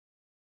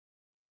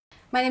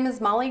My name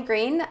is Mollie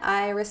Green.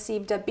 I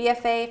received a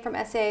BFA from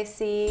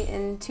SAIC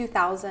in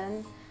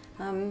 2000.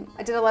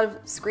 I did a lot of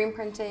screen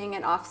printing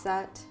and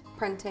offset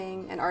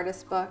printing and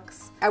artist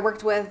books. I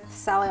worked with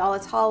Sally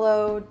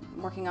Alatalo,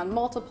 working on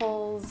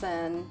multiples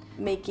and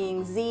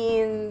making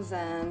zines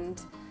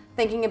and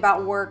thinking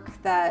about work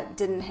that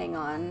didn't hang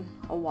on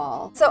a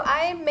wall. So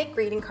I make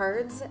greeting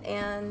cards,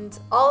 and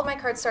all of my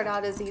cards start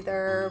out as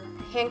either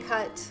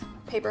hand-cut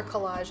paper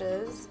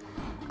collages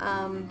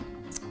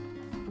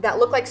that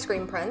look like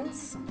screen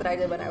prints that I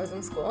did when I was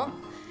in school,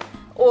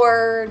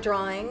 or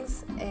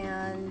drawings,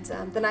 and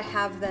then I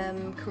have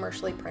them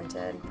commercially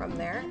printed from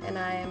there, and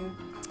I'm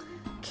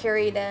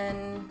carried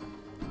in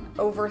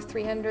over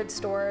 300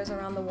 stores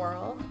around the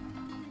world.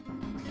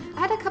 I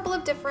had a couple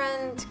of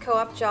different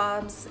co-op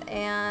jobs,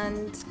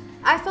 and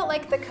I felt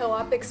like the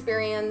co-op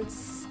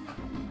experience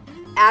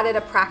added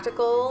a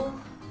practical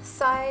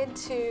side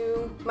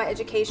to my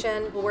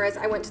education, whereas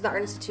I went to the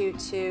Art Institute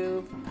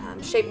to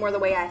shape more the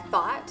way I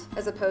thought,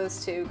 as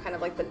opposed to kind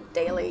of like the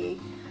daily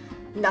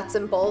nuts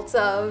and bolts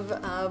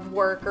of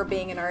work or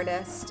being an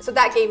artist. So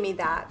that gave me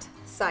that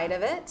side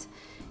of it.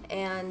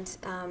 And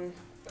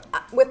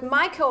with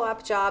my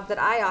co-op job that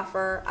I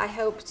offer, I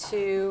hope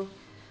to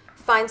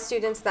find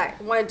students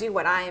that want to do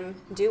what I'm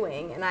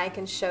doing, and I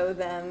can show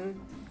them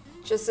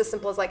just as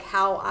simple as like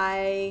how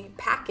I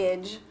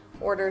package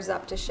orders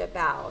up to ship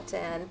out,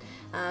 and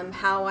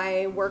how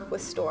I work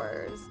with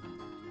stores.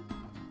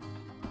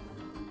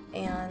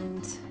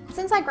 And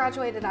since I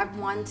graduated, I've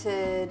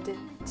wanted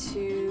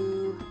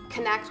to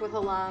connect with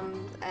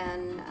alums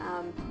and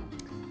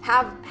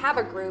have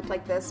a group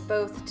like this,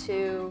 both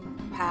to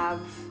have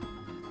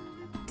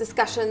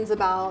discussions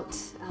about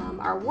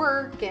our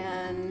work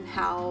and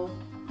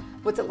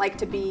what's it like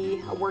to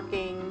be a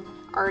working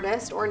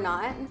artist or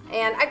not.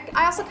 And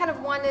I also kind of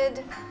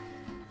wanted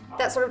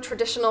that sort of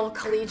traditional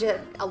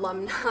collegiate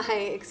alumni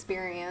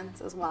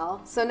experience as well.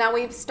 So now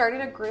we've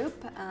started a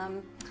group,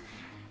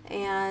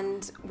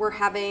 and we're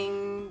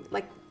having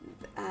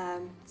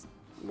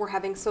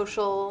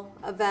social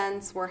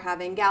events, we're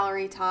having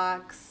gallery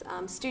talks,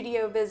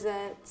 studio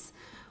visits.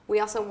 We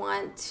also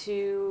want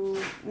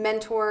to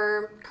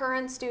mentor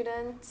current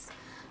students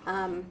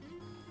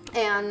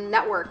and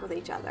network with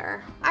each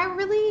other. I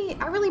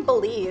really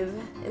believe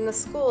in the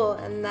school,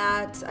 and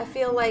that I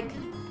feel like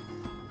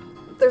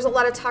there's a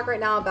lot of talk right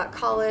now about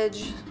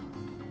college,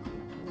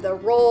 the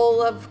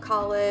role of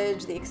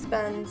college, the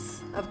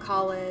expense of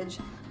college,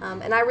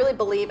 and I really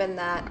believe in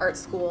that art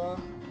school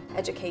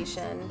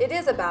education. It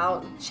is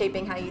about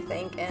shaping how you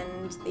think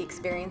and the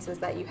experiences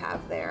that you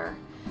have there.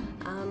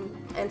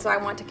 And so I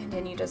want to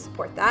continue to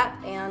support that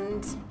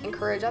and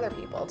encourage other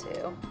people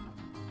too.